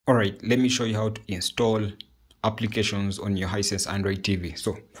Alright, let me show you how to install applications on your Hisense Android TV.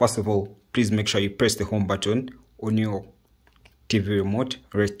 So first of all, please make sure you press the home button on your TV remote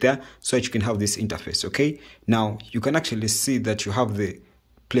right there so that you can have this interface. Okay, now you can actually see that you have the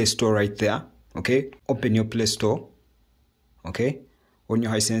Play Store right there. Okay, open your Play Store, okay, on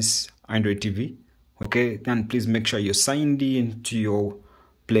your Hisense Android TV. Okay, then please make sure you're signed in to your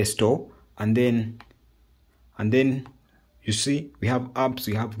Play Store, and then you see we have apps,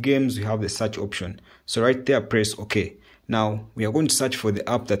 we have games, we have the search option. So right there, press OK. Now we are going to search for the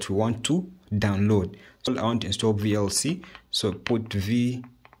app that we want to download. So I want to install VLC, so put VLC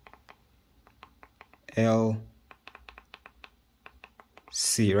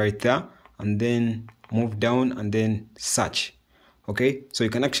right there, and then move down and then search. Okay, so you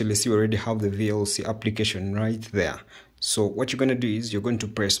can actually see we already have the VLC application right there. So what you're going to do is you're going to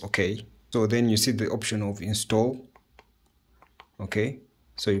press OK. So then you see the option of install. Okay,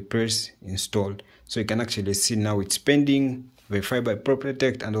 so you press install. So you can actually see now it's pending, verified by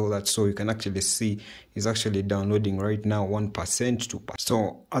ProProtect and all that. So you can actually see it's actually downloading right now, 1%, 2%.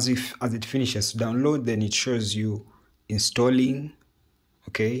 So as it finishes to download, then it shows you installing.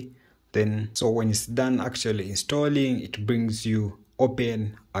 Okay, then so when it's done actually installing, it brings you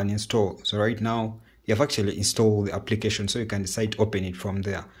open and install. So right now you have actually installed the application, so you can decide to open it from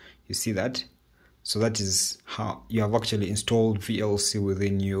there. You see that? So that is how you have actually installed VLC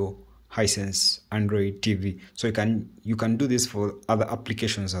within your Hisense Android TV. So you can do this for other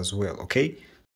applications as well. Okay.